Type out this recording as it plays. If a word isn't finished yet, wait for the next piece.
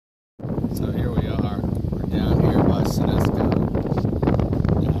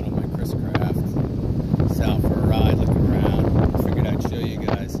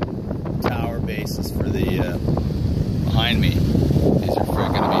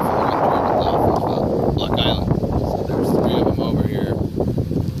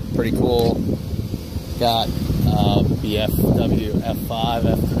got BFW F5,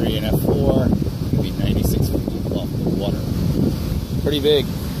 F3, and F4. It'll be 96 feet off the water. Pretty big.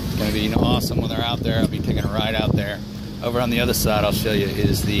 It's going to be awesome when they're out there. I'll be taking a ride out there. Over on the other side, I'll show you,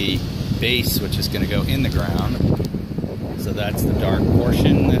 is the base, which is going to go in the ground. So that's the dark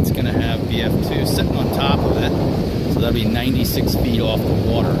portion that's going to have BF2 sitting on top of it. So that'll be 96 feet off the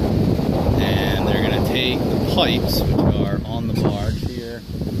water. And they're going to take the pipes, which are on the barge here,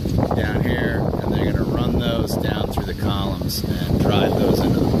 down here, and they're going to run those down through the columns and drive those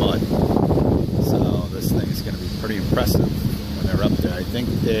into the mud. So this thing is going to be pretty impressive when they're up there. I think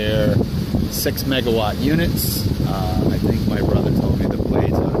they're 6 megawatt units. I think my brother told me the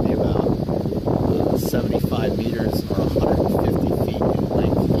blades ought to be about 75 meters or 150 feet in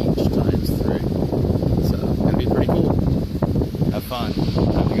length each times 3. So it's going to be pretty cool. Have fun.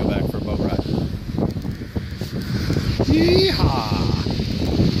 Time to go back for a boat ride. Yeehaw!